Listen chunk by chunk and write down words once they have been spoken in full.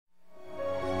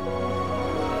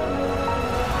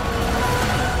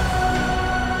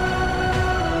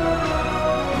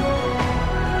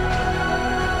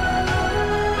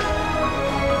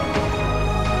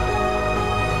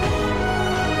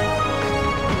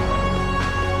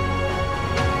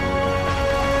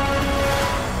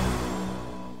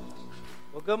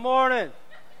Good morning.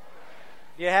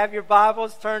 If you have your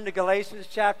Bibles, turn to Galatians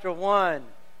chapter 1,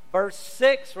 verse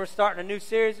 6. We're starting a new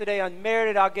series today,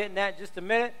 Unmerited. I'll get in that in just a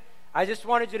minute. I just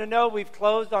wanted you to know we've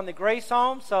closed on the Grace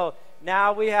Home, so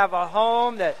now we have a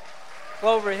home that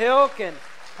Clover Hill can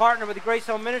partner with the Grace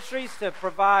Home Ministries to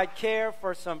provide care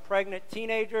for some pregnant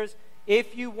teenagers.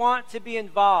 If you want to be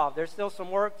involved, there's still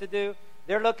some work to do.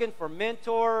 They're looking for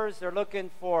mentors. They're looking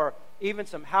for even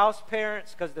some house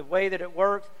parents, because the way that it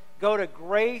works, go to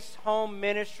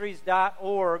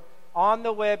gracehomeministries.org. On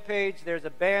the webpage, there's a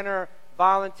banner,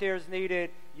 volunteers needed.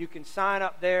 You can sign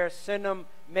up there, send them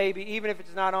maybe, even if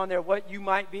it's not on there, what you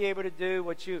might be able to do,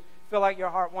 what you feel like your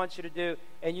heart wants you to do,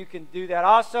 and you can do that.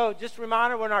 Also, just a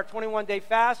reminder, we're in our 21-day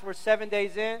fast. We're 7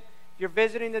 days in. If you're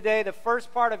visiting today, the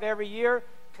first part of every year,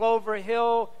 Clover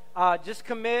Hill just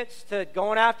commits to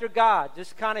going after God,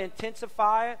 just kind of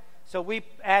intensify it. So we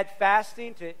add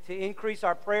fasting to increase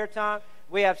our prayer time.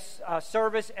 We have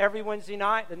service every Wednesday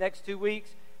night the next 2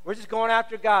 weeks. We're just going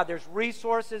after God. There's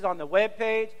resources on the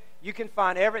webpage. You can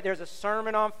find there's a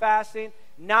sermon on fasting.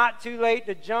 Not too late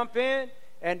to jump in.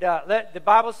 And the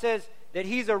Bible says that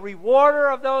He's a rewarder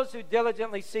of those who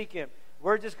diligently seek Him.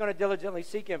 We're just going to diligently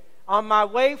seek Him. On my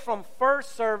way from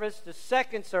first service to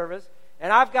second service,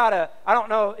 and I don't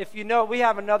know if you know, we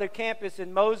have another campus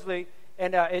in Mosley,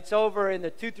 and it's over in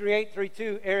the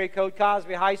 23832 area code,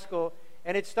 Cosby High School,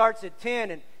 and it starts at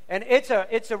 10, and it's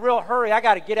a real hurry. I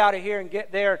got to get out of here and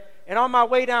get there. And on my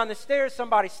way down the stairs,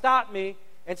 somebody stopped me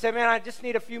and said, "Man, I just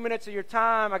need a few minutes of your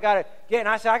time. I got to get." And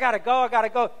I said, I got to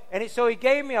go. And so he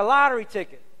gave me a lottery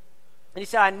ticket. And he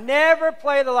said, "I never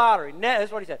play the lottery."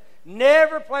 That's what he said.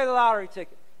 Never play the lottery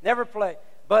ticket. Never play.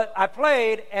 But I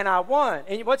played, and I won.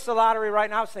 And what's the lottery right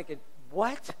now? I was thinking,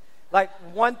 what? Like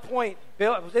wasn't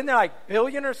there like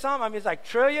billion or something? I mean, it's like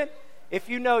trillion. If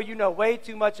you know way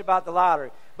too much about the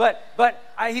lottery. But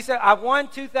he said, "I won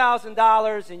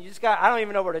 $2,000, and you just I don't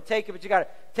even know where to take it, but you got to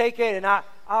take it." And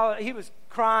he was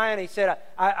crying. He said,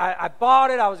 I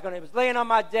bought it. It was laying on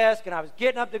my desk, and I was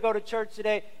getting up to go to church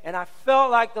today, and I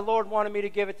felt like the Lord wanted me to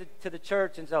give it to the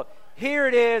church. And so here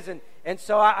it is. And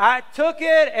so I took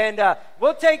it, and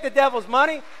we'll take the devil's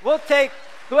money. We'll take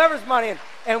whoever's money,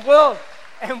 and we'll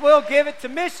give it to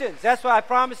missions. That's why I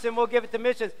promised him we'll give it to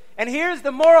missions. And here's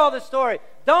the moral of the story.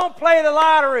 Don't play the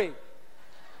lottery.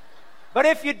 But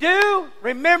if you do,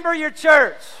 remember your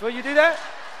church. Will you do that?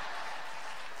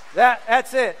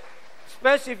 That's it.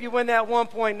 Especially if you win that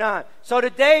 1.9. So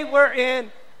today we're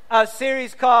in a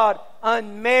series called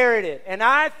Unmerited. And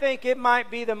I think it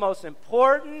might be the most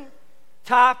important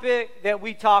topic that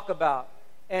we talk about.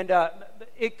 And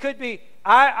it could be,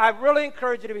 I really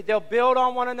encourage you to they'll build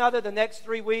on one another the next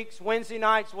 3 weeks. Wednesday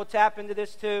nights, we'll tap into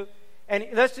this too. And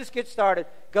let's just get started.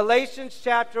 Galatians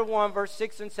chapter 1, verse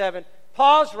 6 and 7.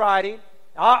 Paul's writing.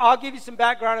 I'll give you some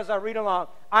background as I read along.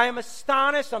 "I am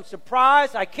astonished. I'm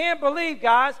surprised. I can't believe,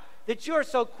 guys, that you are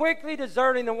so quickly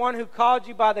deserting the one who called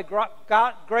you by the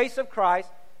grace of Christ."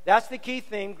 That's the key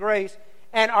theme, grace.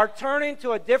 "And are turning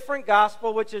to a different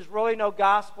gospel, which is really no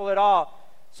gospel at all."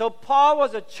 So Paul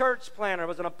was a church planner,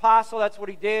 was an apostle. That's what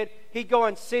he did. He'd go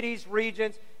in cities,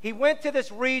 regions. He went to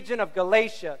this region of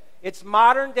Galatia. It's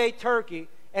modern-day Turkey,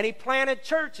 and he planted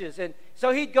churches. And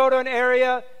so he'd go to an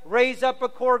area, raise up a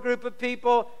core group of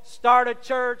people, start a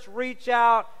church, reach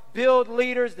out, build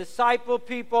leaders, disciple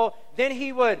people. Then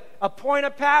he would appoint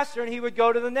a pastor, and he would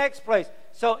go to the next place.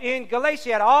 So in Galatia,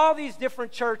 he had all these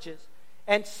different churches.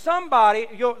 And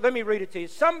let me read it to you.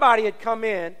 Somebody had come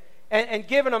in and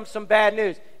given them some bad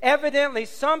news. Evidently,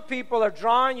 some people are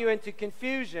drawing you into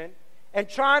confusion and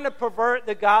trying to pervert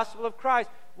the gospel of Christ.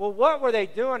 Well, what were they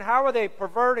doing? How were they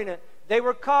perverting it? They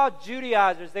were called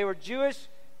Judaizers. They were Jewish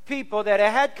people that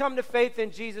had come to faith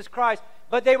in Jesus Christ,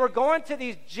 but they were going to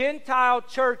these Gentile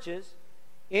churches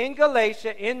in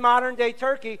Galatia, in modern-day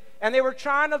Turkey, and they were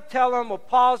trying to tell them, well,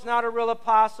 Paul's not a real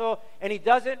apostle, and he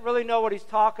doesn't really know what he's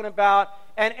talking about,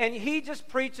 and he just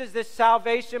preaches this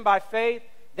salvation by faith.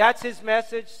 That's his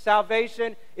message.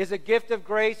 Salvation is a gift of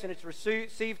grace, and it's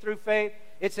received through faith.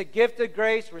 It's a gift of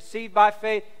grace received by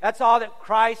faith. That's all that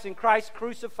Christ and Christ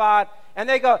crucified. And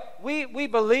they go, we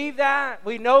believe that.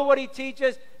 We know what he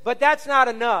teaches, but that's not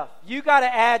enough. You got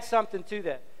to add something to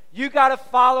that. You got to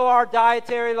follow our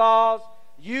dietary laws.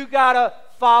 You got to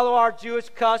follow our Jewish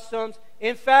customs.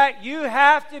 In fact, you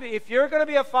have to be, if you're going to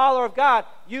be a follower of God,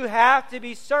 you have to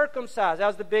be circumcised. That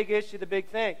was the big issue, the big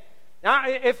thing. Now,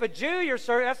 if a Jew,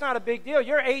 that's not a big deal.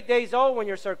 You're 8 days old when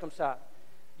you're circumcised.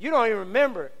 You don't even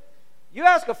remember it. You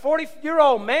ask a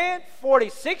 40-year-old man,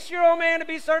 46-year-old man to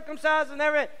be circumcised and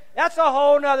everything, that's a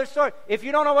whole nother story. If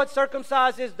you don't know what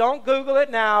circumcised is, don't Google it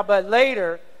now, but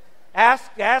later,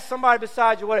 Ask somebody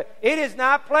beside you what it is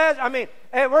not pleasant. I mean,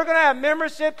 hey, we're going to have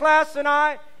membership class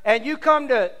tonight, and you come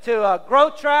to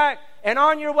Growth Track, and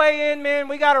on your way in, man,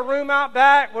 we got a room out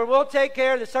back where we'll take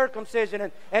care of the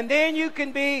circumcision, and then you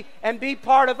can be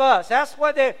part of us. That's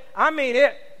what they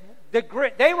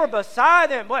were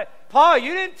beside them. What, Paul,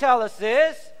 you didn't tell us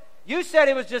this. You said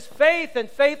it was just faith and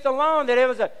faith alone, that it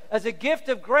was as a gift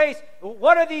of grace.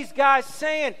 What are these guys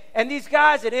saying? And these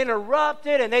guys had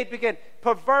interrupted, and they began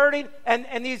perverting,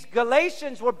 and these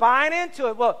Galatians were buying into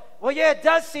it. Well, yeah, it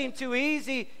does seem too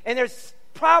easy, and there's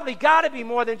probably got to be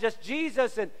more than just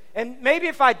Jesus, and maybe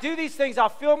if I do these things, I'll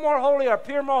feel more holy or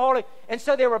appear more holy. And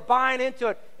so they were buying into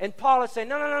it. And Paul is saying,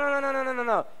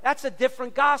 no. That's a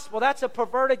different gospel. That's a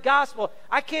perverted gospel.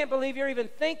 I can't believe you're even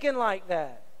thinking like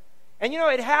that. And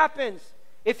it happens.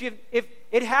 If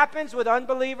it happens with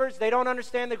unbelievers, they don't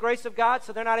understand the grace of God,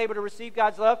 so they're not able to receive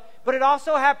God's love. But it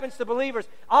also happens to believers.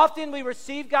 Often we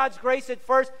receive God's grace at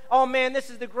first. Oh man,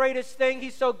 this is the greatest thing.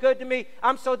 He's so good to me.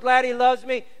 I'm so glad He loves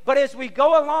me. But as we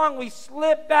go along, we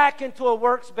slip back into a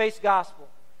works-based gospel.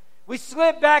 We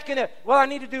slip back into, well, I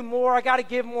need to do more. I got to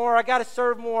give more. I got to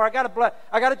serve more. I got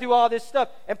to do all this stuff.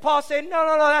 And Paul said,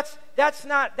 no, that's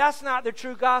not the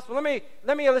true gospel. Let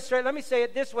me illustrate. Let me say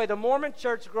it this way. The Mormon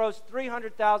church grows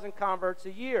 300,000 converts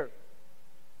a year.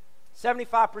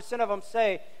 75% of them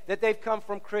say that they've come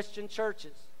from Christian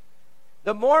churches.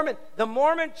 The Mormon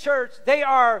church, they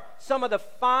are some of the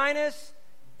finest,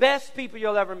 best people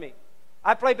you'll ever meet.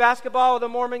 I play basketball with a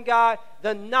Mormon guy,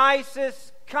 the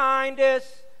nicest, kindest.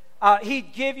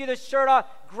 He'd give you the shirt off.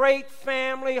 Great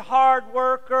family, hard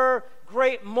worker,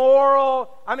 great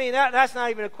moral. I mean, that's not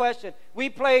even a question. We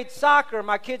played soccer.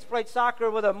 My kids played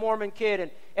soccer with a Mormon kid,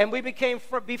 and we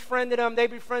befriended them. They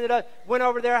befriended us, went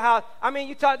over to their house. I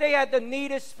mean, they had the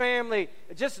neatest family.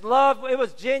 Just love. It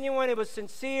was genuine. It was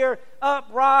sincere,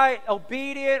 upright,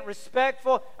 obedient,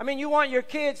 respectful. I mean, you want your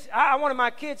kids. I wanted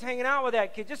my kids hanging out with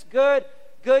that kid. Just good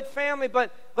family.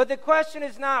 But the question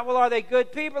is not, well, are they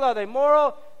good people? Are they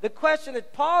moral? The question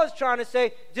that Paul is trying to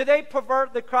say, do they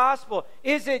pervert the gospel?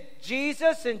 Is it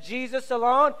Jesus and Jesus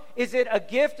alone? Is it a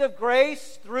gift of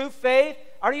grace through faith?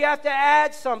 Or do you have to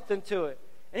add something to it?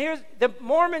 And the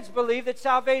Mormons believe that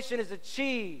salvation is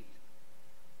achieved.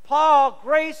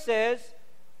 Grace says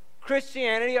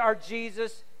Christianity or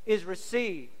Jesus is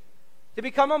received. To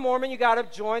become a Mormon, you got to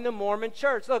join the Mormon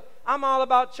church. Look, I'm all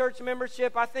about church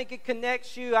membership. I think it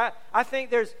connects you. I think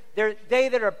they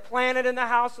that are planted in the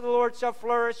house of the Lord shall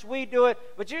flourish. We do it.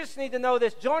 But you just need to know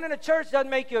this. Joining a church doesn't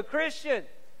make you a Christian.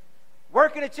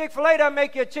 Working at Chick-fil-A doesn't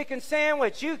make you a chicken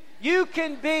sandwich. You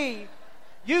can be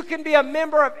a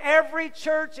member of every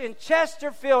church in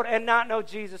Chesterfield and not know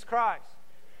Jesus Christ.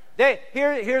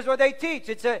 Here's what they teach.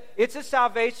 It's a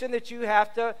salvation that you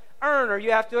have to earn or you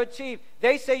have to achieve.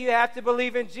 They say you have to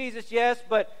believe in Jesus, yes,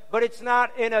 but it's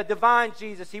not in a divine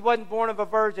Jesus. He wasn't born of a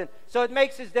virgin. So it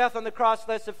makes His death on the cross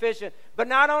less sufficient. But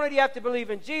not only do you have to believe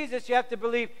in Jesus, you have to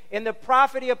believe in the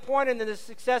prophet He appointed and the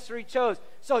successor He chose.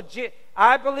 So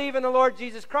I believe in the Lord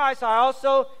Jesus Christ. I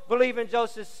also believe in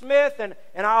Joseph Smith, and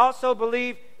I also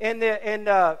believe in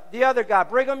the other guy,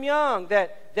 Brigham Young,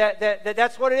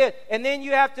 that's what it is. And then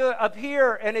you have to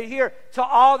adhere to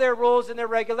all their rules and their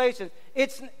regulations.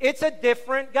 It's a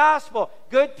different gospel.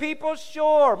 Good people,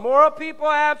 sure. Moral people,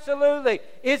 absolutely.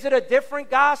 Is it a different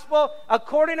gospel?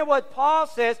 According to what Paul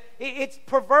says, it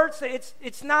perverts it.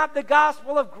 It's not the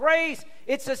gospel of grace.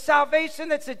 It's a salvation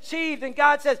that's achieved. And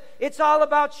God says, it's all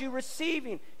about you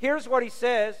receiving. Here's what He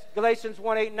says, Galatians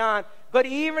 1:8-9. But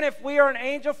even if we or an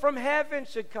angel from heaven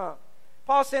should come.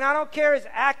 Paul's saying, I don't care his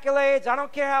accolades. I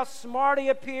don't care how smart he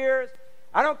appears.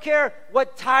 I don't care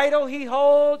what title he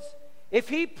holds. If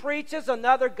he preaches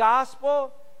another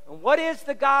gospel, and what is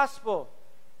the gospel?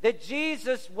 That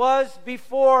Jesus was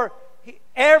before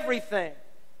everything.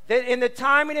 That in the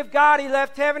timing of God, He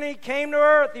left heaven and He came to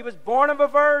earth. He was born of a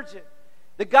virgin.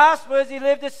 The gospel is He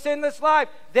lived a sinless life.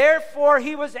 Therefore,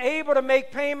 He was able to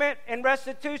make payment and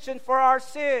restitution for our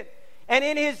sin. And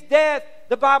in His death,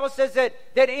 the Bible says that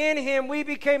in Him we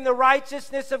became the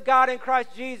righteousness of God in Christ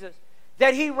Jesus.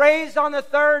 That He raised on the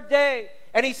third day,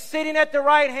 and He's sitting at the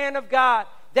right hand of God.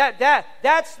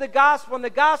 That's the gospel. And the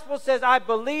gospel says, I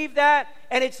believe that,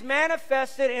 and it's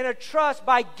manifested in a trust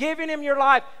by giving Him your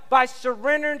life, by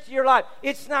surrendering to your life.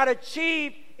 It's not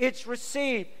achieved, it's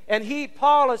received. And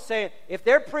Paul is saying, if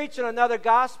they're preaching another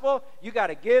gospel, you got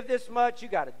to give this much, you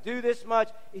got to do this much,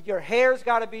 your hair's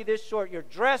got to be this short, your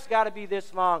dress got to be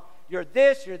this long, you're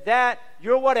this, you're that,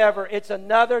 you're whatever. It's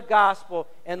another gospel,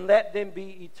 and let them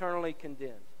be eternally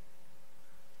condemned.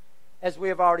 as we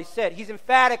have already said. He's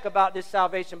emphatic about this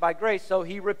salvation by grace, so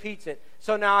he repeats it.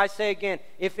 So now I say again,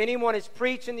 if anyone is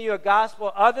preaching to you a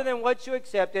gospel other than what you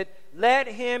accepted, let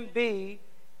him be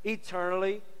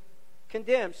eternally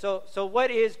condemned. So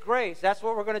what is grace? That's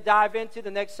what we're going to dive into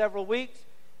the next several weeks.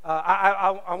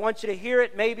 I want you to hear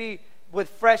it maybe with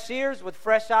fresh ears, with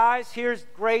fresh eyes. Here's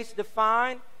grace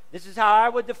defined. This is how I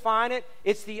would define it.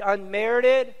 It's the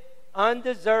unmerited,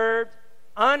 undeserved,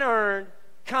 unearned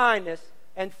kindness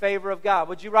and favor of God.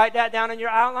 Would you write that down in your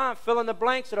outline? Fill in the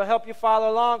blanks. It'll help you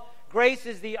follow along. Grace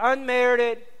is the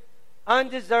unmerited,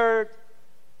 undeserved,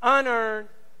 unearned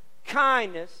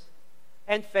kindness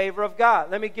and favor of God.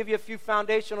 Let me give you a few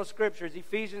foundational scriptures.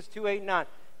 Ephesians 2:8-9.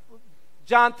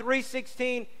 John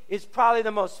 3:16 is probably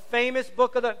the most famous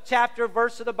book of the chapter,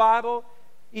 verse of the Bible.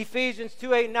 Ephesians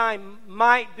 2:8-9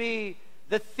 might be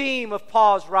the theme of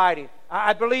Paul's writing.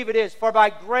 I believe it is. For by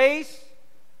grace,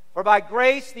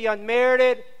 the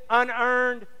unmerited,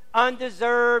 unearned,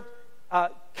 undeserved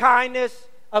kindness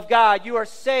of God, you are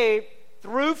saved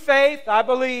through faith, I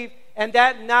believe, and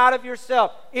that not of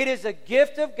yourself. It is a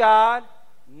gift of God,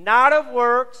 not of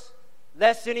works,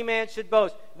 lest any man should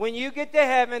boast. When you get to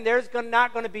heaven, there's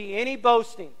not going to be any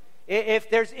boasting. If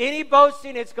there's any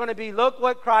boasting, it's going to be, look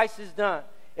what Christ has done.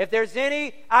 If there's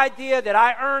any idea that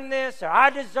I earned this or I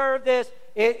deserve this,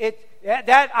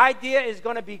 that idea is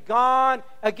going to be gone.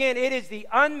 Again, it is the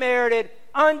unmerited,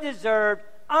 undeserved,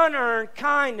 unearned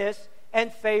kindness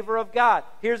and favor of God.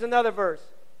 Here's another verse.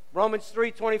 Romans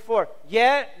 3:24.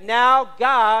 Yet now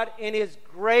God, in his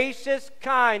gracious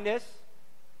kindness,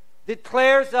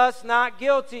 declares us not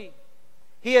guilty.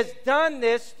 He has done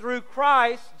this through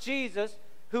Christ Jesus,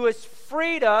 who has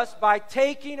freed us by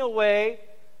taking away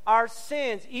our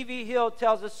sins. E.V. Hill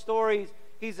tells us stories.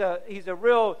 He's a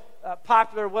real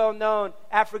popular, well-known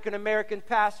African-American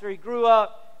pastor. He grew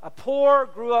up poor,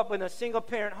 grew up in a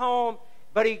single-parent home,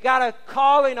 but he got a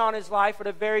calling on his life at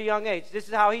a very young age. This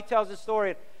is how he tells the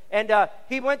story. And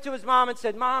he went to his mom and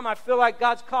said, Mom, I feel like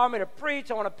God's called me to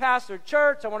preach. I want to pastor a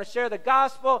church. I want to share the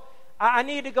gospel. I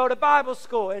need to go to Bible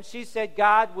school. And she said,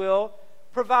 God will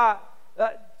provide.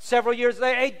 Several years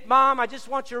later, hey, Mom, I just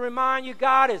want you to remind you,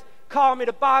 God has called me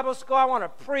to Bible school. I want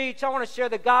to preach. I want to share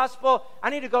the gospel. I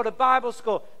need to go to Bible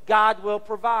school. God will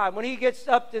provide. When he gets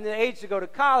up to the age to go to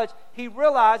college, he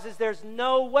realizes there's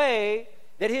no way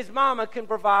that his mama can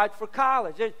provide for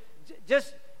college.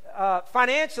 Just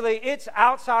financially, it's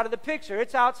outside of the picture.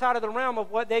 It's outside of the realm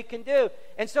of what they can do.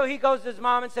 And so he goes to his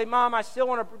mom and says, Mom, I still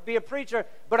want to be a preacher,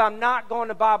 but I'm not going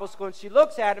to Bible school. And she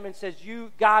looks at him and says,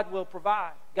 God will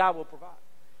provide. God will provide.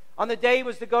 On the day he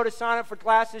was to go to sign up for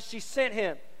classes, she sent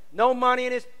him no money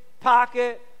in his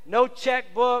pocket, no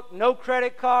checkbook, no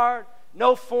credit card,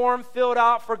 no form filled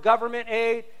out for government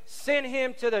aid, sent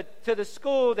him to the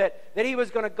school that he was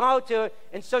going to go to.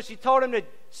 And so she told him to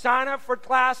sign up for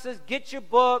classes, get your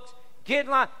books, get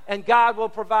in line, and God will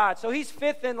provide. So he's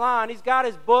fifth in line. He's got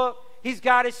his book. He's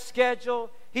got his schedule.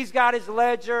 He's got his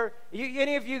ledger.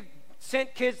 Any of you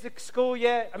sent kids to school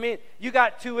yet? I mean, you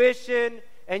got tuition,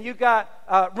 and you got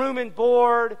room and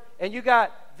board, and you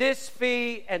got this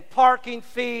fee and parking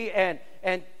fee and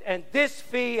this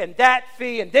fee and that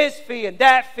fee and this fee and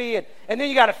that fee and then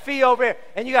you got a fee over here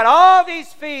and you got all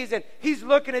these fees, and he's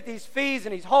looking at these fees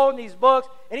and he's holding these books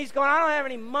and he's going, I don't have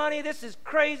any money, this is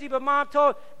crazy, but Mom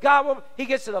told God will. He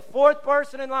gets to the fourth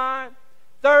person in line,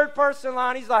 third person in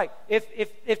line. He's like,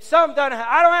 if some doesn't have,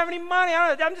 I don't have any money,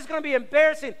 I'm just going to be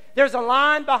embarrassing. There's a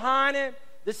line behind him.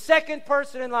 The second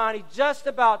person in line, he just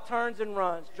about turns and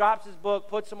runs, drops his book,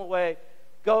 puts them away,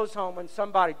 goes home, and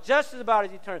somebody, just as about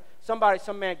as he turns,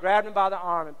 some man grabbed him by the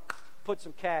arm and put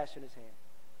some cash in his hand.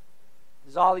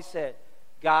 This is all he said.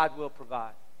 God will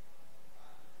provide.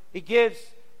 He gives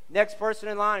next person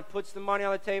in line, puts the money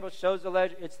on the table, shows the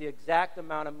ledger. It's the exact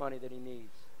amount of money that he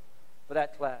needs for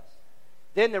that class.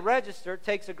 Then the register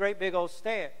takes a great big old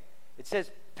stamp. It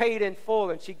says paid in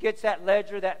full, and she gets that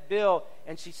ledger, that bill,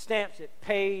 and she stamps it,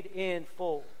 paid in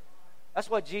full. That's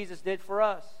what Jesus did for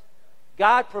us.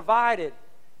 God provided.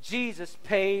 Jesus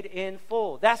paid in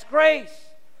full. That's grace.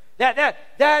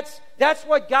 That's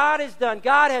what God has done.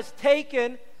 God has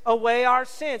taken away our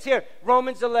sins. Here,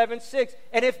 Romans 11:6.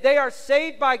 And if they are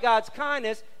saved by God's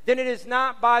kindness, then it is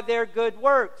not by their good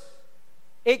works.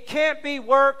 It can't be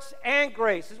works and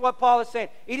grace. This is what Paul is saying.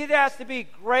 It either has to be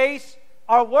grace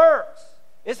or works.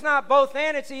 It's not both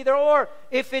and, it's either or.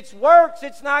 If it's works,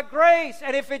 it's not grace.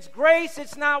 And if it's grace,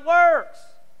 it's not works.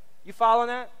 You following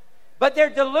that? But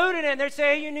they're diluting it, and they're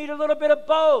saying, hey, you need a little bit of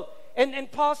both.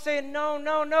 And Paul's saying,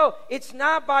 no. It's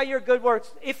not by your good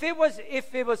works. If it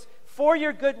was for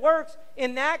your good works,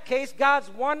 in that case, God's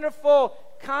wonderful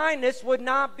kindness would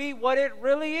not be what it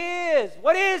really is.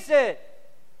 What is it?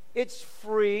 It's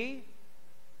free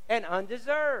and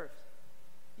undeserved.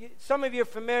 Some of you are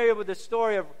familiar with the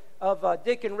story of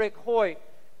Dick and Rick Hoyt.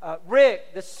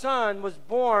 Rick, the son, was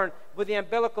born with the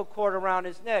umbilical cord around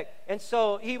his neck. And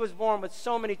so he was born with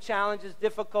so many challenges,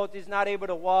 difficulties, not able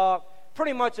to walk,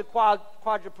 pretty much a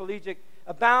quadriplegic,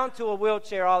 bound to a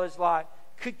wheelchair all his life.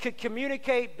 Could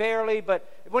communicate barely, but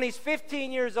when he's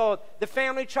 15 years old, the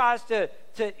family tries to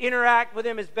interact with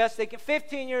him as best they can.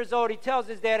 15 years old, he tells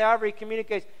his dad, however he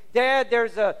communicates, Dad,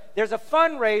 there's a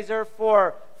fundraiser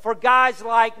for guys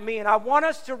like me, and I want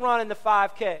us to run in the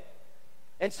 5K.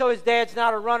 And so his dad's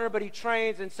not a runner, but he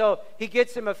trains, and so he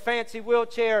gets him a fancy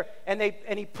wheelchair, and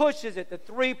he pushes it to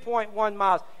 3.1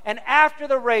 miles. And after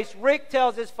the race, Rick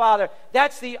tells his father,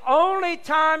 that's the only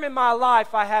time in my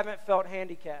life I haven't felt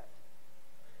handicapped.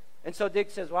 And so Dick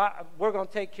says, well, we're going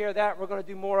to take care of that. We're going to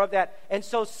do more of that. And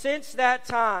so since that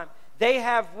time, they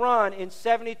have run in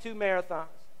 72 marathons,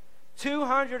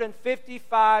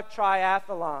 255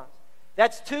 triathlons.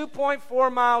 That's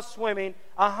 2.4 miles swimming,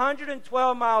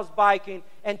 112 miles biking,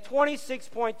 and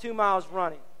 26.2 miles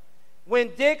running. When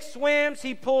Dick swims,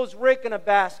 he pulls Rick in a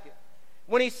basket.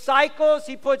 When he cycles,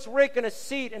 he puts Rick in a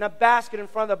seat in a basket in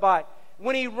front of the bike.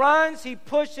 When he runs, he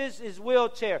pushes his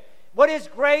wheelchair. What is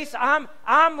grace? I'm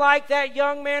like that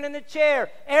young man in the chair.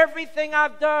 Everything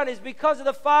I've done is because of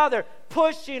the Father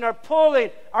pushing or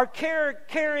pulling or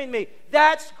carrying me.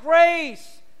 That's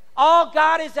grace. All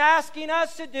God is asking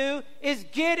us to do is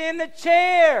get in the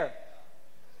chair.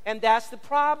 And that's the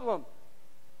problem.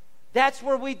 That's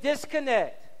where we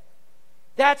disconnect.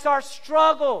 That's our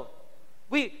struggle.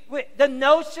 The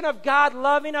notion of God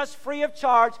loving us free of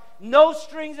charge, no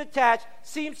strings attached,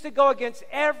 seems to go against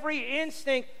every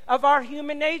instinct of our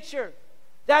human nature.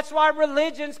 That's why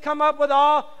religions come up with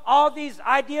all these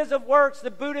ideas of works. The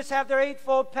Buddhists have their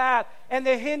eightfold path, and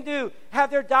the Hindu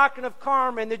have their doctrine of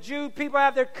karma, and the Jew people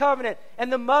have their covenant,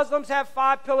 and the Muslims have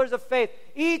 5 pillars of faith.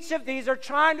 Each of these are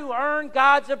trying to earn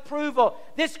God's approval.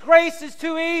 This grace is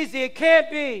too easy. It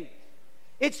can't be.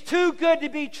 It's too good to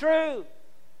be true.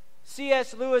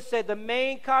 C.S. Lewis said the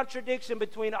main contradiction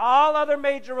between all other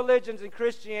major religions and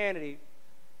Christianity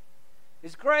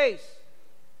is grace.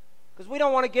 Because we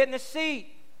don't want to get in a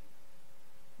seat.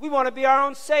 We want to be our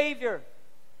own savior.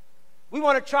 We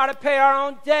want to try to pay our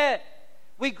own debt.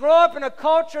 We grow up in a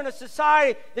culture and a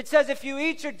society that says if you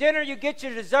eat your dinner, you get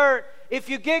your dessert. If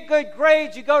you get good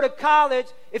grades, you go to college.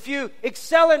 If you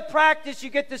excel in practice, you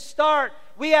get to start.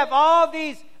 We have all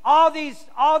these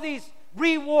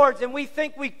rewards, and we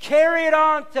think we carry it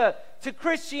on to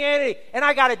Christianity, and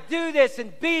I got to do this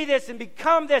and be this and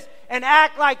become this and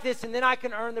act like this, and then I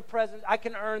can earn the presence, I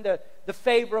can earn the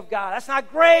favor of God. That's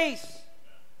not grace.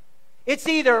 It's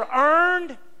either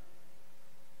earned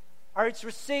or it's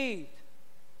received.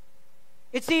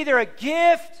 It's either a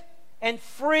gift and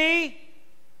free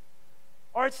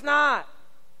or it's not.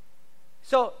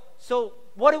 So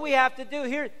what do we have to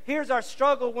do? Here's our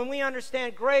struggle. When we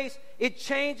understand grace, it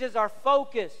changes our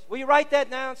focus. Will you write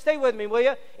that down? Stay with me, will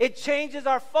you? It changes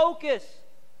our focus.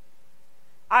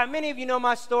 Many of you know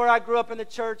my story. I grew up in the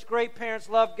church. Great parents,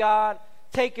 loved God,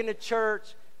 taken to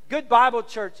church, good Bible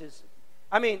churches.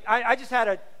 I just had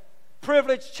a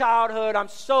privileged childhood. I'm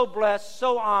so blessed,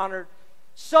 so honored,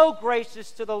 so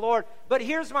gracious to the Lord. But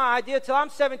here's my idea. Till I'm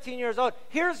 17 years old,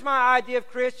 here's my idea of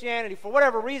Christianity. For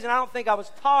whatever reason, I don't think I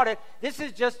was taught it. This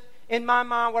is just in my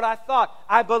mind what I thought.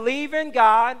 I believe in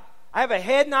God. I have a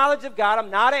head knowledge of God. I'm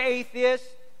not an atheist.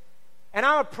 And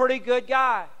I'm a pretty good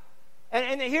guy.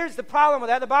 And here's the problem with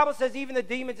that. The Bible says even the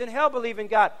demons in hell believe in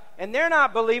God. And they're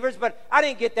not believers, but I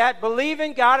didn't get that. Believe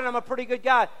in God, and I'm a pretty good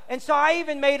guy. And so I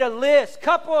even made a list,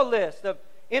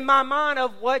 in my mind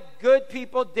of what good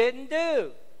people didn't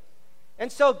do. And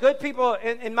so good people,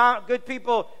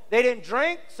 they didn't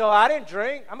drink, so I didn't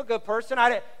drink. I'm a good person.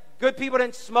 Good people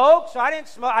didn't smoke, so I didn't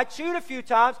smoke. I chewed a few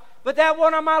times, but that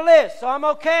wasn't on my list, so I'm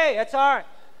okay. That's all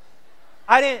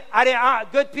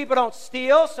right. Good people don't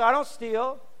steal, so I don't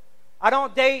steal. I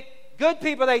don't date good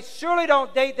people. They surely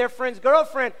don't date their friend's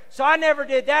girlfriend, so I never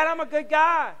did that. I'm a good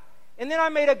guy. And then I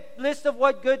made a list of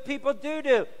what good people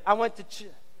do. I went to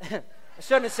I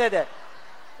shouldn't have said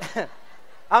that.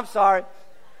 I'm sorry.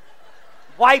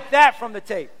 Wipe that from the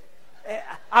tape.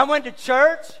 I went to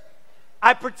church.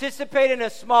 I participated in a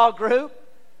small group.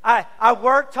 I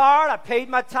worked hard. I paid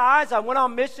my tithes. I went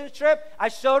on mission trip. I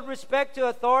showed respect to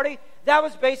authority. That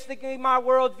was basically my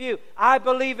worldview. I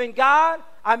believe in God.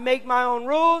 I make my own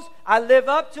rules. I live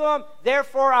up to them.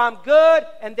 Therefore, I'm good,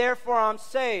 and therefore, I'm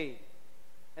saved.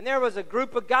 And there was a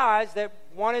group of guys that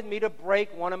wanted me to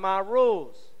break one of my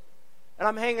rules. And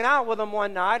I'm hanging out with them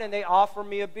one night, and they offer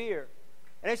me a beer.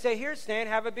 And they say, here, Stan,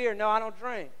 have a beer. No, I don't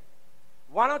drink.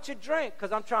 Why don't you drink?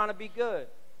 Because I'm trying to be good.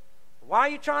 Why are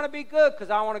you trying to be good? Because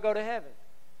I want to go to heaven.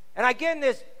 And I get in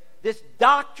this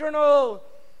doctrinal,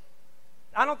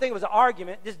 I don't think it was an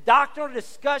argument, this doctrinal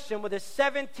discussion with a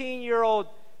 17-year-old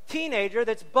teenager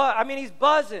that's he's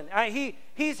buzzing.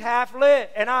 He's half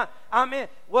lit, and I'm in.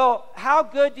 Well, how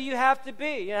good do you have to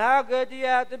be? You know, how good do you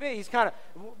have to be? He's kind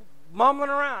of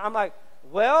mumbling around. I'm like,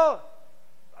 well,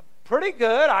 pretty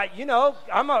good.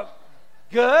 I'm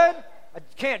good. I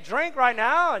can't drink right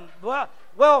now. And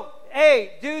well,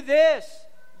 hey, do this.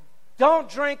 Don't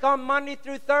drink on Monday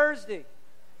through Thursday.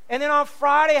 And then on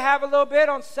Friday, have a little bit.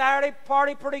 On Saturday,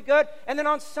 party pretty good. And then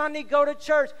on Sunday, go to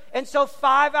church. And so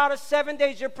 5 out of 7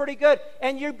 days, you're pretty good.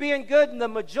 And you're being good, and the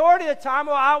majority of the time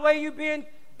will outweigh you being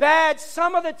bad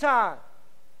some of the time.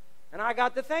 And I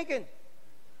got to thinking.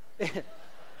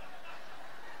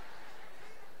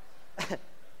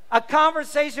 A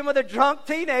conversation with a drunk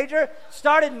teenager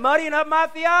started muddying up my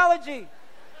theology.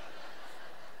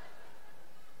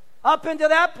 Up until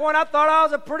that point, I thought I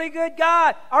was a pretty good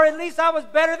guy, or at least I was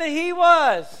better than he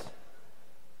was.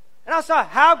 And I thought,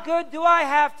 how good do I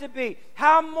have to be?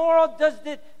 How moral does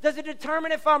it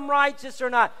determine if I'm righteous or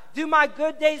not? Do my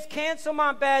good days cancel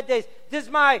my bad days? Does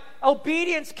my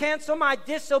obedience cancel my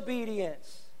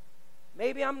disobedience?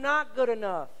 Maybe I'm not good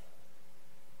enough.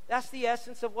 That's the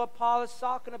essence of what Paul is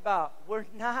talking about. We're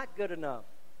not good enough.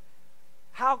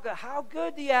 How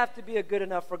good do you have to be a good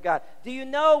enough for God? Do you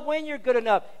know when you're good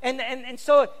enough? And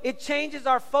so it changes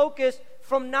our focus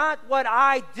from not what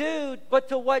I do, but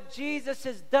to what Jesus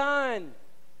has done.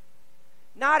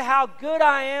 Not how good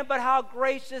I am, but how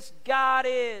gracious God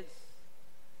is.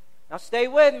 Now stay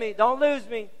with me. Don't lose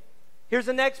me. Here's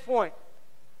the next point.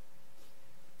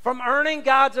 From earning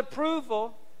God's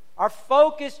approval, our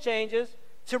focus changes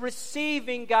to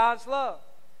receiving God's love.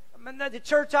 The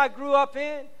church I grew up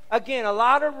in, again, a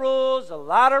lot of rules, a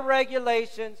lot of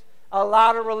regulations, a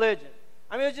lot of religion.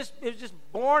 It was just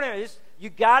born in. You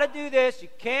got to do this. You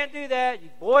can't do that. You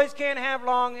boys can't have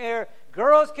long hair.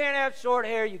 Girls can't have short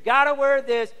hair. You got to wear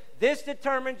this. This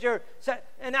determines your.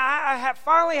 And I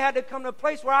finally had to come to a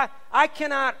place where I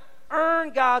cannot earn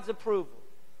God's approval.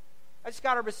 I just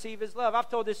got to receive His love.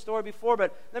 I've told this story before,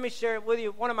 but let me share it with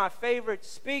you. One of my favorite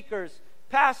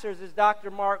pastors is Dr.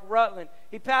 Mark Rutland.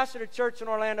 He pastored a church in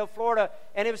Orlando, Florida,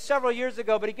 and it was several years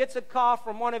ago, but he gets a call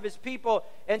from one of his people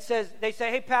and they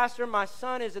say, hey, Pastor, my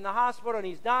son is in the hospital and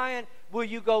he's dying. Will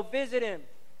you go visit him?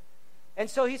 And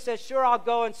so he says, sure, I'll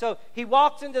go. And so he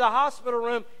walks into the hospital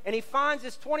room and he finds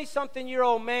this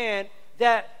 20-something-year-old man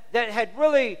that had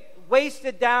really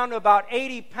wasted down to about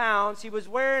 80 pounds. He was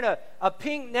wearing a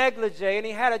pink negligee and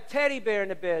he had a teddy bear in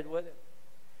the bed with him.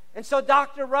 And so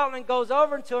Dr. Rutland goes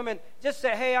over to him and just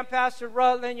said, hey, I'm Pastor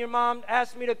Rutland. Your mom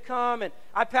asked me to come, and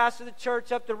I pastor the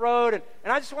church up the road.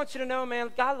 And I just want you to know,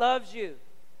 man, God loves you.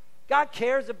 God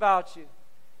cares about you.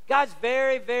 God's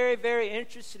very, very, very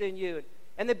interested in you.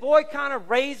 And the boy kind of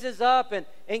raises up and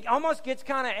almost gets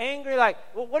kind of angry, like,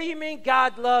 well, what do you mean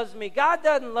God loves me? God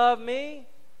doesn't love me.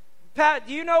 Pat,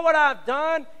 do you know what I've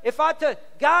done?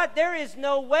 God, there is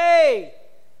no way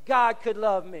God could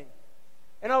love me.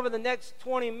 And over the next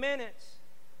 20 minutes,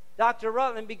 Dr.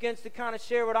 Rutland begins to kind of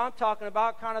share what I'm talking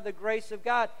about, kind of the grace of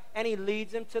God, and he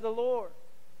leads him to the Lord.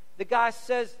 The guy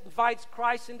invites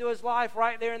Christ into his life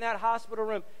right there in that hospital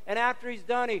room. And after he's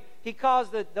done, he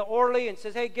calls the orderly and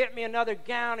says, hey, get me another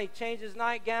gown. He changes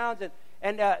nightgowns,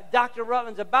 and Dr.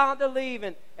 Rutland's about to leave,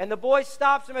 and the boy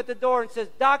stops him at the door and says,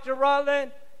 Dr.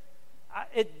 Rutland,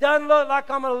 it doesn't look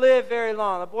like I'm going to live very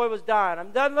long. The boy was dying.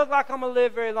 It doesn't look like I'm going to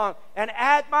live very long. And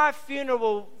at my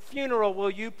funeral, will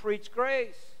you preach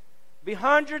grace? Be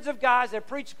hundreds of guys that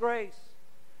preach grace.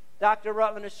 Dr.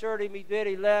 Rutland assured him he did.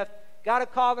 He left. Got a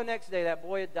call the next day. That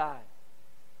boy had died.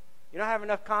 You don't have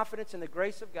enough confidence in the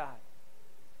grace of God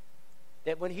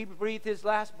that when he breathed his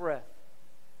last breath,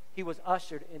 he was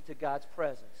ushered into God's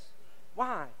presence.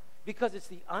 Why? Because it's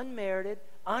the unmerited,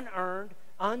 unearned,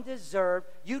 undeserved.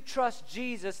 You trust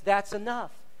Jesus, that's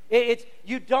enough.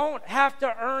 You don't have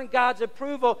to earn God's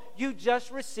approval. You just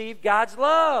receive God's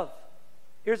love.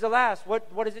 Here's the last.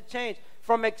 What does it change?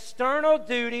 From external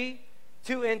duty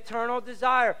to internal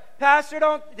desire. Pastor,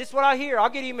 this is what I hear. I'll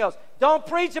get emails. Don't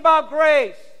preach about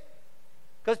grace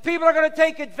because people are going to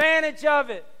take advantage of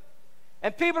it.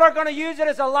 And people are going to use it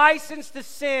as a license to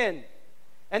sin.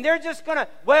 And they're just going to,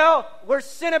 where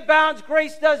sin abounds,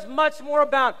 grace does much more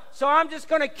abound. So I'm just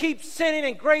going to keep sinning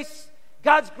and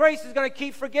God's grace is going to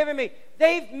keep forgiving me.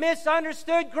 They've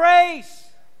misunderstood grace.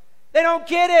 They don't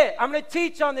get it. I'm going to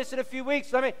teach on this in a few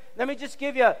weeks. Let me just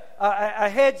give you a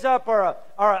heads up or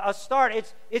a start.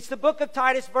 It's the book of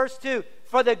Titus, verse 2.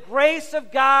 For the grace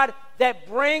of God that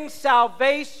brings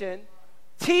salvation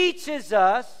teaches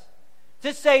us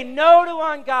to say no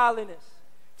to ungodliness,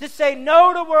 to say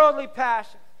no to worldly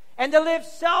passions, and to live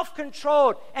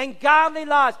self-controlled and godly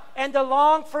lives, and to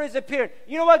long for His appearance.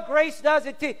 You know what grace does?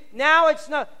 Now it's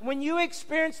not, when you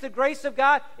experience the grace of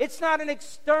God, it's not an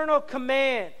external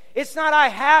command. It's not I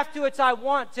have to, it's I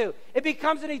want to. It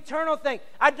becomes an eternal thing.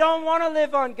 I don't want to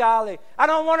live ungodly. I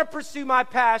don't want to pursue my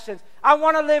passions. I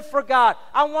want to live for God.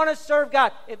 I want to serve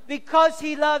God. Because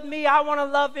He loved me, I want to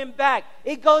love Him back.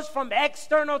 It goes from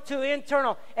external to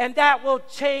internal, and that will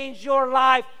change your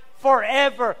life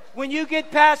forever. When you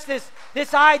get past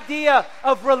this idea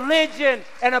of religion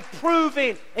and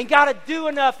approving and got to do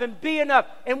enough and be enough,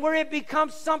 and where it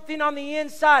becomes something on the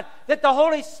inside that the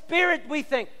Holy Spirit, we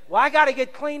think, well, I got to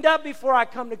get cleaned up before I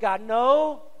come to God.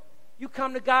 No, you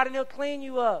come to God and He'll clean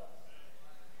you up.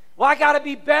 Well, I got to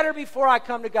be better before I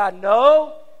come to God.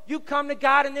 No, you come to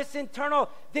God in this internal,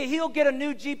 that He'll get a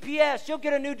new GPS. You'll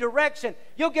get a new direction.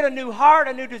 You'll get a new heart,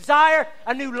 a new desire,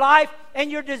 a new life, and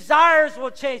your desires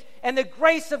will change. And the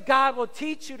grace of God will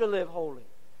teach you to live holy,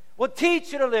 will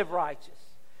teach you to live righteous.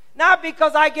 Not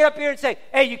because I get up here and say,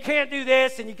 hey, you can't do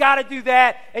this, and you got to do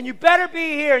that, and you better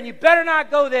be here, and you better not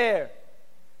go there.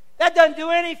 That doesn't do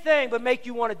anything but make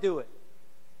you want to do it.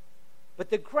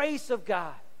 But the grace of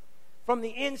God, from the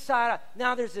inside out,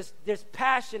 now there's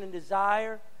passion and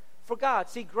desire for God.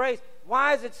 See, grace,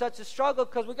 why is it such a struggle?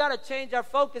 Because we got to change our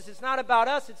focus. It's not about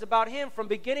us, it's about Him from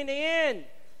beginning to end.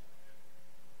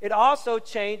 It also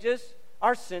changes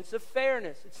our sense of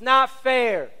fairness. It's not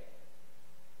fair.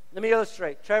 Let me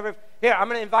illustrate. Trevor, here, I'm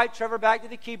going to invite Trevor back to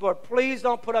the keyboard. Please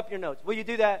don't put up your notes. Will you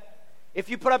do that? If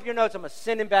you put up your notes, I'm going to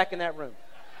send him back in that room.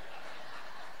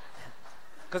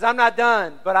 Because I'm not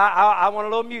done, but I want a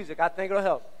little music. I think it'll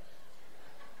help.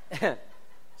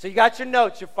 So you got your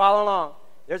notes. You're following along.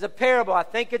 There's a parable. I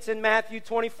think it's in Matthew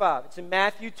 25. It's in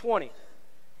Matthew 20,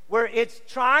 where it's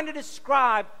trying to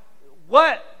describe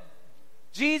what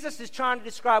Jesus is trying to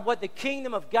describe what the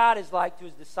kingdom of God is like to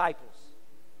His disciples.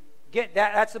 Get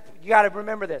that? You got to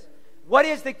remember this. What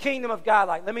is the kingdom of God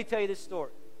like? Let me tell you this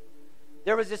story.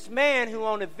 There was this man who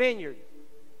owned a vineyard,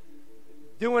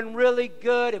 doing really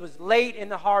good. It was late in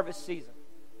the harvest season.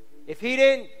 If he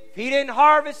didn't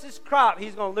harvest his crop,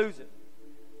 he's going to lose it.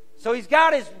 So he's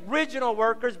got his original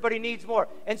workers, but he needs more.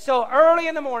 And so early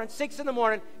in the morning, 6 in the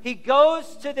morning, he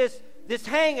goes to this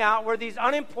hangout where these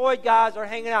unemployed guys are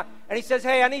hanging out. And he says,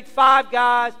 hey, I need 5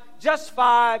 guys, just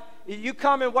 5. You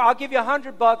come and I'll give you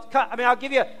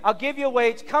 $100. I'll give you a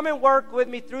wage. Come and work with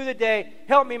me through the day.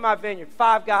 Help me in my vineyard.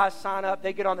 5 guys sign up.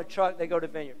 They get on the truck. They go to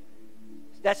the vineyard.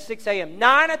 That's 6 a.m.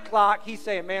 9 o'clock, he's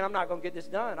saying, man, I'm not going to get this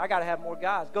done. I got to have more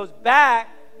guys. Goes back,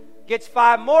 gets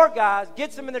 5 more guys,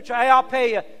 gets them in the truck. Hey, I'll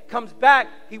pay you. Comes back,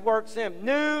 he works them.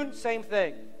 Noon, same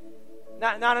thing.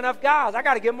 Not enough guys. I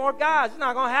got to get more guys. It's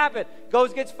not going to happen.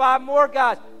 Goes, gets 5 more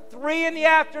guys. 3 in the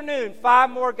afternoon, 5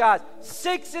 more guys.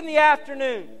 6 in the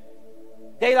afternoon.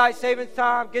 Daylight savings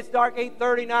time, gets dark,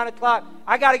 8:30, 9 o'clock.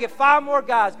 I got to get 5 more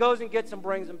guys. Goes and gets them,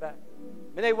 brings them back.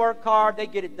 And they work hard. They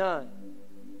get it done.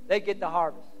 They get the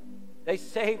harvest. They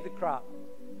save the crop.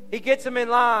 He gets them in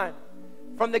line.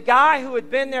 From the guy who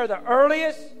had been there the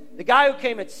earliest, the guy who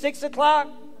came at 6 o'clock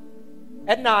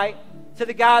at night, to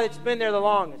the guy that's been there the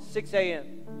longest, 6 a.m.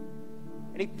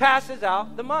 And he passes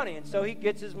out the money. And so he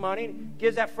gets his money and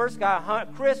gives that first guy a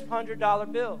crisp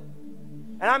 $100 bill.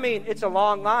 And I mean, it's a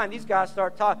long line. These guys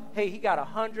start talking, hey, he got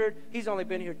 100. He's only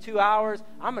been here 2 hours.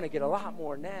 I'm going to get a lot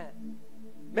more than that.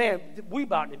 Man,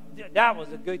 that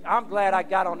was a good, I'm glad I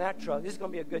got on that truck. This is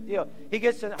going to be a good deal. He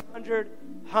gets 100,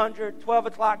 12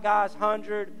 o'clock guys,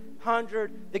 100.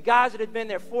 The guys that had been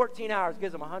there 14 hours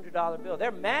gives them a $100 bill.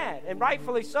 They're mad, and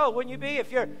rightfully so, wouldn't you be?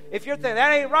 If you're thinking,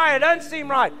 that ain't right, it doesn't seem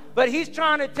right. But he's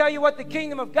trying to tell you what the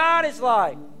kingdom of God is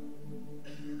like.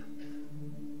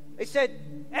 They said,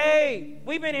 hey,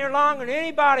 we've been here longer than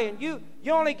anybody, and you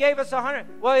only gave us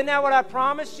 100. Well, isn't that what I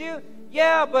promised you?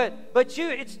 Yeah, but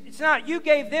it's not, you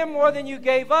gave them more than you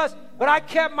gave us, but I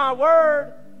kept my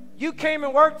word. You came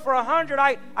and worked for 100.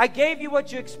 I gave you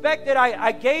what you expected.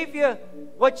 I gave you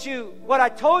what I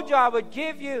told you I would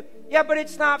give you. Yeah, but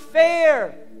it's not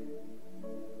fair.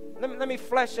 Let me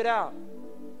flesh it out.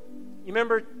 You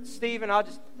remember Stephen?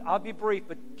 I'll be brief,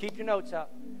 but keep your notes out.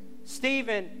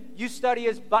 Stephen, you study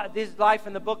his life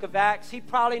in the book of Acts. He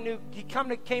probably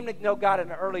came to know God at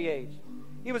an early age.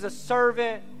 He was a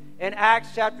servant. In Acts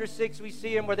chapter 6, we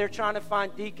see him where they're trying to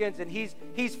find deacons, and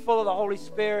he's full of the Holy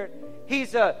Spirit.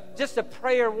 He's just a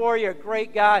prayer warrior,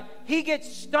 great guy. He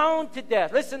gets stoned to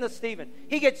death. Listen to Stephen.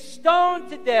 He gets stoned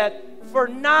to death for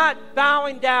not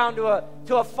bowing down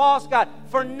to a false god,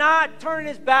 for not turning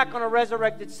his back on a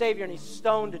resurrected Savior, and he's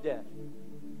stoned to death.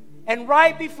 And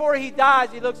right before he dies,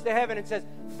 he looks to heaven and says,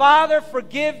 Father,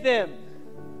 forgive them,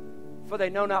 for they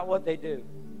know not what they do.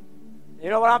 You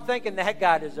know what I'm thinking? That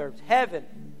guy deserves heaven.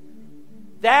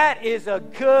 That is a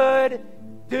good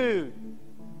dude.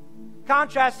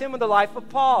 Contrast him with the life of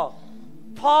Paul.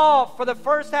 Paul, for the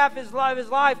first half of his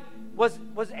life,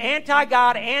 was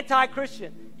anti-God,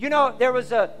 anti-Christian. You know,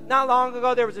 not long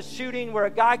ago, there was a shooting where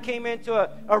a guy came into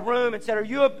a room and said,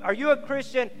 are you a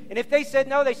Christian? And if they said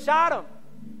no, they shot him.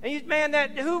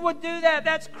 And who would do that?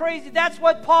 That's crazy. That's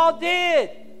what Paul did.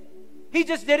 He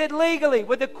just did it legally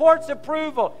with the court's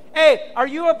approval. Hey, are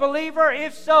you a believer?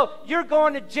 If so, you're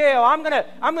going to jail. I'm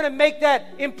gonna make that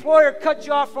employer cut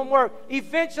you off from work.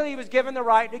 Eventually, he was given the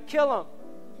right to kill him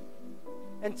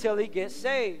until he gets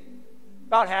saved.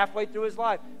 About halfway through his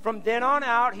life. From then on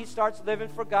out, he starts living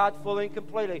for God fully and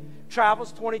completely.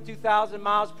 Travels 22,000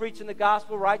 miles preaching the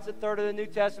gospel, writes a third of the New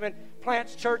Testament,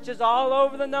 plants churches all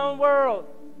over the known world.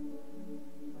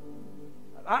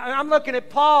 I'm looking at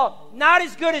Paul, not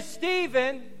as good as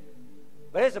Stephen,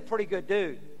 but he's a pretty good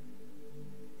dude.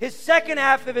 His second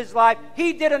half of his life,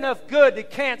 he did enough good to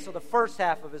cancel the first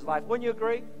half of his life. Wouldn't you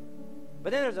agree?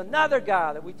 But then there's another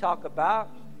guy that we talk about.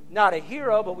 Not a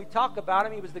hero, but we talk about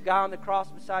him. He was the guy on the cross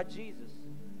beside Jesus.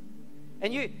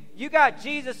 And you got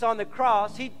Jesus on the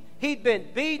cross. He'd been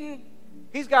beaten.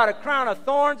 He's got a crown of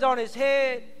thorns on his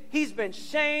head. He's been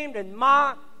shamed and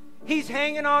mocked. He's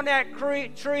hanging on that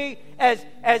tree as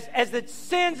the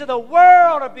sins of the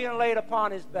world are being laid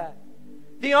upon his back.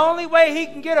 The only way he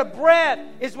can get a breath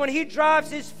is when he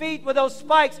drives his feet with those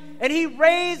spikes, and he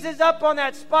raises up on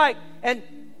that spike and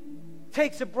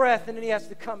takes a breath, and then he has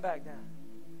to come back down.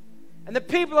 And the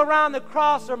people around the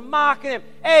cross are mocking him.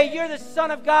 Hey, you're the Son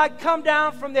of God. Come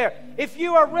down from there. If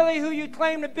you are really who you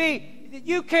claim to be,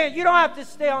 you don't have to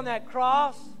stay on that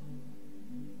cross.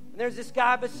 And there's this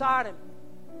guy beside him,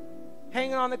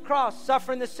 hanging on the cross,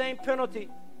 suffering the same penalty,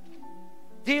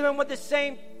 dealing with the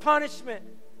same punishment.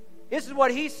 This is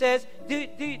what he says. Do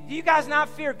you guys not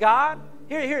fear God?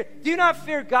 Here. Do you not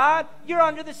fear God? You're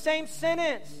under the same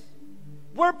sentence.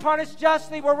 We're punished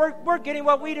justly. We're getting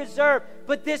what we deserve.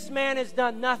 But this man has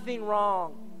done nothing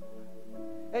wrong.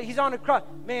 He's on the cross.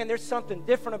 Man, there's something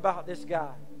different about this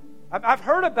guy. I've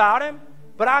heard about him,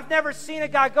 but I've never seen a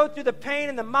guy go through the pain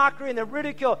and the mockery and the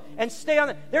ridicule and stay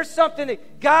on there's something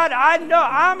that, God, I know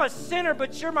I'm a sinner,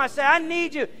 but you're my Savior. I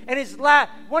need you. And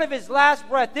one of his last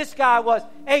breath, this guy was,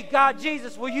 hey, God,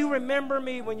 Jesus, will you remember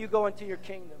me when you go into your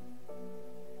kingdom?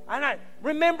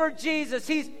 Remember Jesus.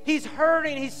 He's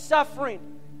hurting. He's suffering.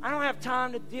 I don't have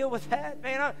time to deal with that,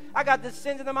 man. I got the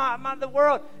sins of the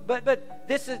world. But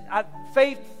this is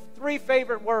three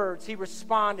favorite words. He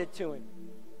responded to him.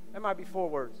 That might be 4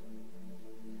 words.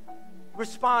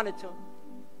 Responded to him.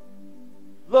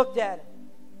 Looked at him.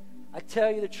 I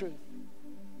tell you the truth.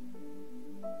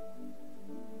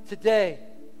 Today,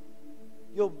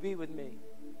 you'll be with me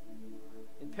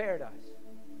in paradise.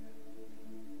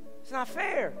 It's not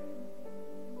fair.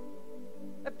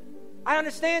 I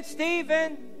understand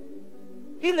Stephen.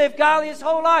 He lived godly his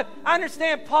whole life. I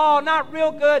understand Paul, not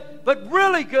real good, but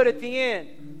really good at the end.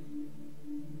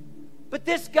 But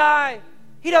this guy,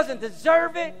 he doesn't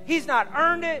deserve it. He's not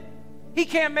earned it. He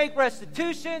can't make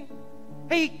restitution.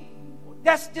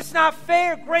 That's just not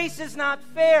fair. Grace is not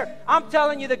fair. I'm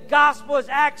telling you, the gospel is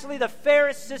actually the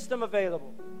fairest system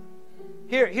available.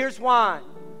 Here's why.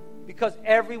 Because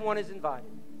everyone is invited.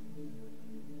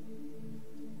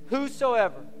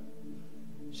 Whosoever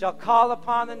shall call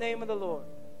upon the name of the Lord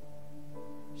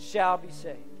shall be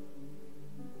saved.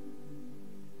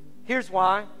 Here's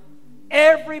why.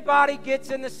 Everybody gets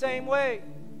in the same way.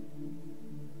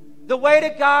 The way to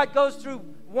God goes through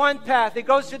one path. It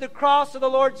goes through the cross of the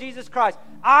Lord Jesus Christ.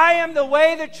 I am the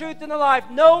way, the truth, and the life.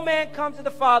 No man comes to the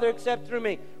Father except through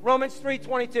me. Romans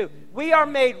 3:22. We are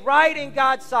made right in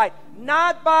God's sight,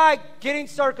 not by getting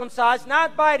circumcised,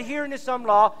 not by adhering to some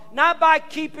law, not by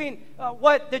keeping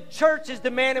what the church is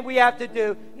demanding we have to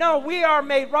do. No, we are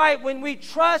made right when we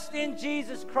trust in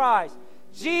Jesus Christ.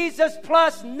 Jesus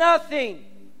plus nothing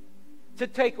to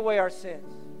take away our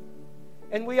sins.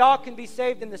 And we all can be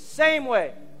saved in the same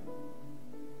way,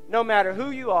 no matter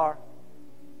who you are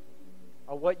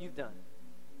or what you've done.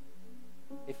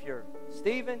 If you're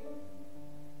Stephen,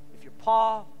 if you're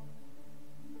Paul,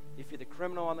 if you're the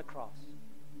criminal on the cross.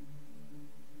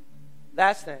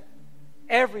 Last thing,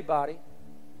 everybody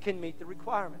can meet the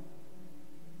requirement.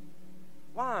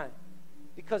 Why?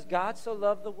 Because God so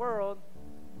loved the world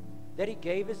that he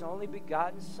gave his only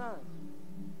begotten Son.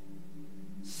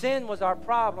 Sin was our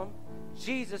problem.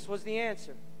 Jesus was the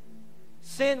answer.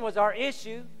 Sin was our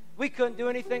issue. We couldn't do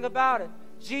anything about it.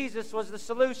 Jesus was the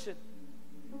solution.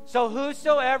 So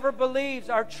whosoever believes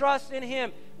or trusts in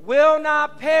him will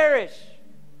not perish,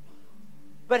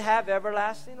 but have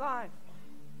everlasting life.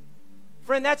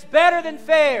 Friend, that's better than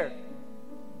fair.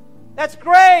 That's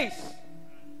grace.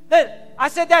 I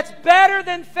said that's better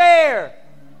than fair.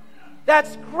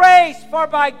 That's grace, for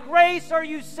by grace are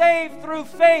you saved through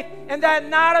faith, and that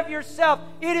not of yourself.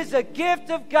 It is a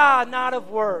gift of God, not of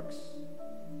works,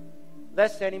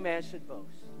 lest any man should boast.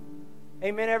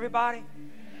 Amen, everybody?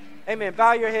 Amen.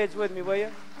 Bow your heads with me, will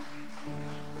you?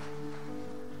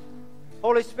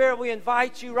 Holy Spirit, we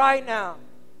invite you right now.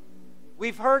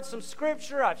 We've heard some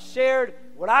scripture. I've shared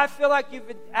what I feel like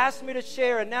you've asked me to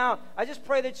share, and now I just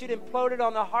pray that you'd implode it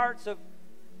on the hearts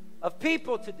of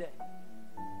people today.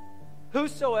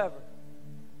 Whosoever.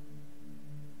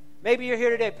 Maybe you're here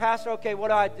today, Pastor, okay, what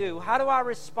do I do? How do I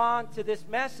respond to this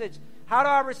message? How do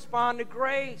I respond to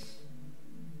grace?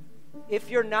 If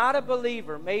you're not a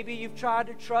believer, maybe you've tried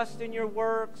to trust in your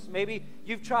works. Maybe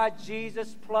you've tried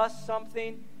Jesus plus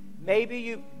something.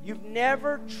 Maybe you've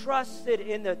never trusted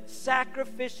in the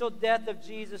sacrificial death of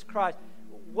Jesus Christ.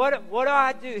 What do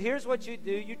I do? Here's what you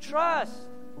do. You trust.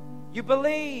 You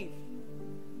believe.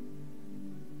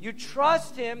 You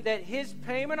trust him that his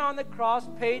payment on the cross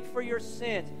paid for your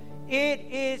sins. It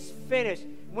is finished.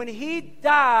 When he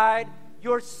died,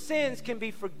 your sins can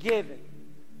be forgiven.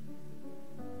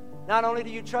 Not only do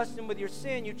you trust him with your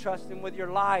sin, you trust him with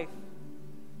your life.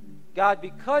 God,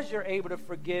 because you're able to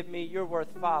forgive me, you're worth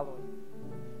following.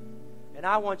 And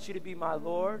I want you to be my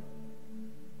Lord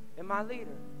and my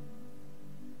leader.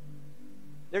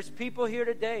 There's people here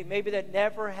today, maybe that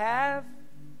never have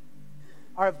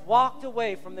or have walked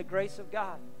away from the grace of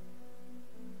God.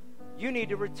 You need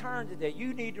to return today.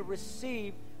 You need to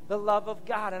receive the love of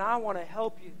God, and I want to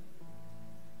help you.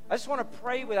 I just want to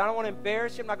pray with you. I don't want to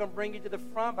embarrass you. I'm not going to bring you to the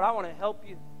front, but I want to help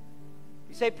you.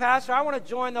 You say, Pastor, I want to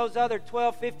join those other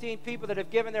 12, 15 people that have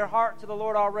given their heart to the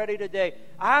Lord already today.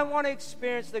 I want to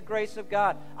experience the grace of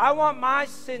God. I want my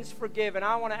sins forgiven.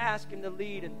 I want to ask him to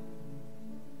lead, and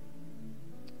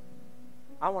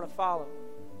I want to follow.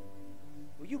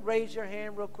 Will you raise your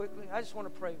hand real quickly? I just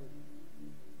want to pray with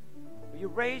you. Will you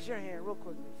raise your hand real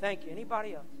quickly? Thank you.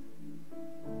 Anybody else?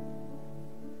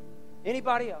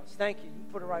 Anybody else? Thank you. You can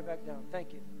put it right back down.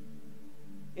 Thank you.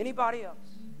 Anybody else?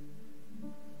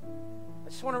 I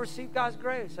just want to receive God's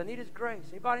grace. I need his grace.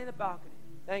 Anybody in the balcony?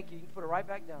 Thank you. You can put it right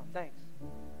back down. Thanks.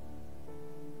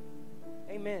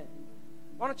 Amen.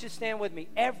 Why don't you stand with me?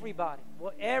 Everybody.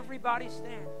 Will everybody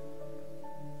stand?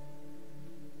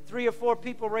 3 or 4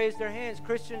 people raised their hands.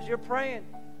 Christians, you're praying.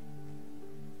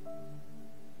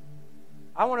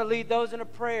 I want to lead those in a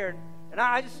prayer. And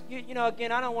I just,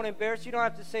 again, I don't want to embarrass you. You don't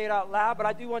have to say it out loud, but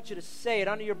I do want you to say it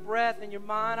under your breath and your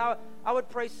mind. I would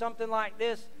pray something like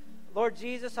this. Lord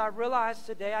Jesus, I realize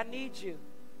today I need you.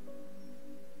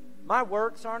 My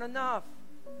works aren't enough.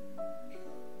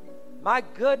 My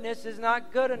goodness is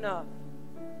not good enough.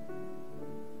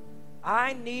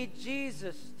 I need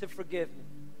Jesus to forgive me.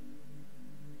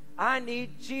 I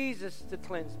need Jesus to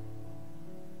cleanse me.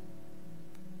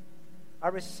 I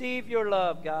receive your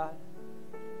love, God.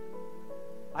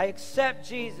 I accept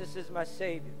Jesus as my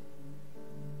Savior.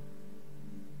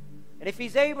 And if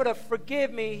he's able to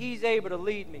forgive me, he's able to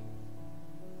lead me.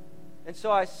 And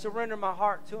so I surrender my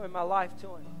heart to him, my life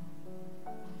to him.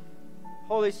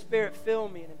 Holy Spirit, fill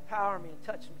me and empower me and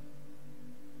touch me.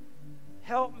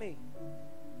 Help me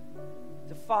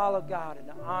to follow God and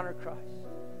to honor Christ.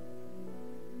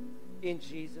 In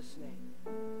Jesus' name.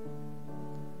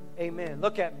 Amen.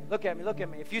 Look at me. Look at me. Look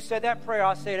at me. If you said that prayer,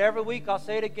 I'll say it every week. I'll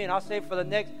say it again. I'll say it for the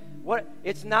next.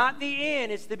 It's not the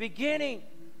end. It's the beginning.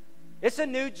 It's a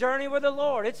new journey with the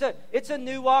Lord. It's a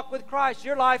new walk with Christ.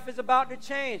 Your life is about to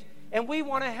change. And we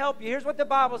want to help you. Here's what the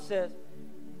Bible says.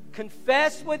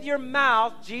 Confess with your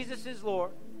mouth Jesus is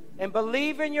Lord. And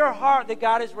believe in your heart that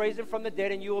God has raised him from the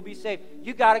dead and you will be saved.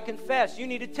 You got to confess. You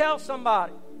need to tell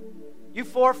somebody. You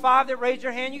 4 or 5 that raised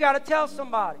your hand, you got to tell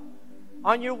somebody.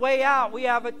 On your way out, we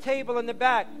have a table in the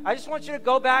back. I just want you to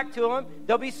go back to them.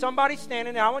 There'll be somebody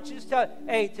standing there. I want you to tell,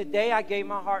 hey, today I gave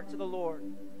my heart to the Lord.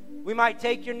 We might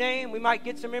take your name. We might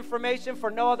get some information for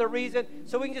no other reason,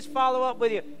 so we can just follow up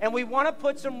with you. And we want to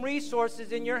put some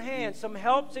resources in your hands, some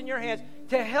helps in your hands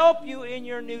to help you in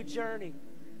your new journey.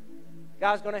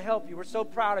 God's going to help you. We're so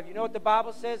proud of you. You know what the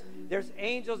Bible says? There's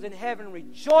angels in heaven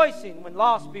rejoicing when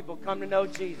lost people come to know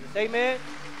Jesus. Amen?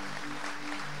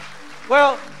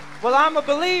 Well, I'm a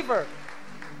believer.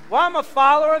 Well, I'm a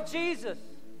follower of Jesus.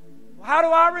 How do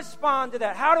I respond to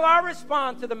that? How do I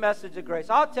respond to the message of grace?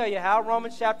 I'll tell you how.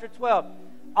 Romans chapter 12.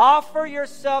 Offer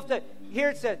yourself to, here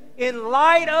it says, in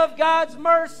light of God's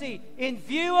mercy, in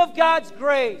view of God's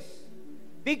grace,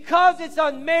 because it's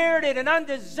unmerited and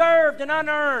undeserved and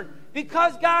unearned,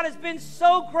 because God has been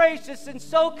so gracious and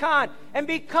so kind, and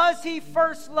because He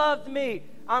first loved me,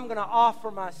 I'm going to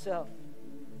offer myself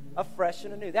afresh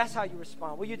and anew. That's how you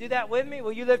respond. Will you do that with me?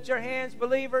 Will you lift your hands,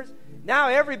 believers? Now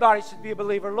everybody should be a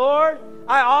believer. Lord,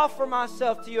 I offer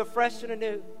myself to you afresh and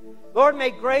anew. Lord,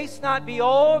 may grace not be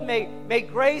old. May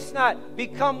grace not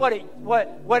become what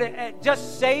it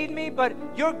just saved me, but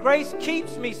your grace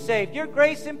keeps me saved. Your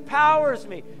grace empowers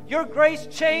me. Your grace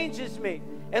changes me.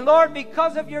 And Lord,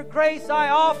 because of your grace, I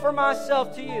offer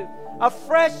myself to you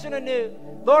afresh and anew.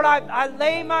 Lord, I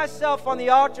lay myself on the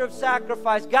altar of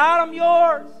sacrifice. God, I'm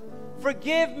yours.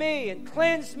 Forgive me and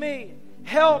cleanse me.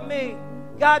 Help me.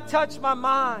 God, touch my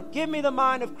mind. Give me the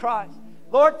mind of Christ.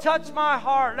 Lord, touch my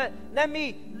heart. Let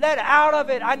me let out of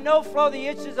it. I know flow the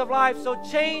issues of life, so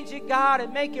change it, God,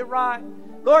 and make it right.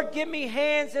 Lord, give me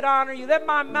hands that honor you. Let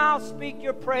my mouth speak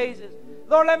your praises.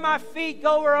 Lord, let my feet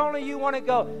go where only you want to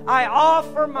go. I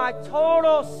offer my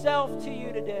total self to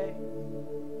you today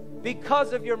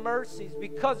because of your mercies,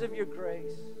 because of your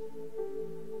grace.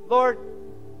 Lord,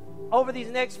 over these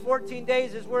next 14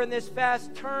 days as we're in this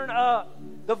fast, turn up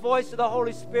the voice of the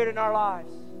Holy Spirit in our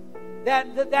lives.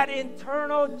 That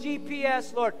internal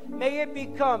GPS, Lord, may it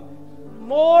become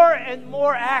more and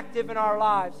more active in our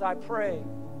lives, I pray.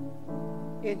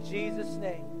 In Jesus'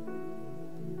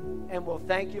 name. And we'll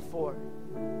thank you for it.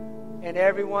 And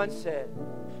everyone said,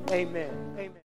 amen. Amen.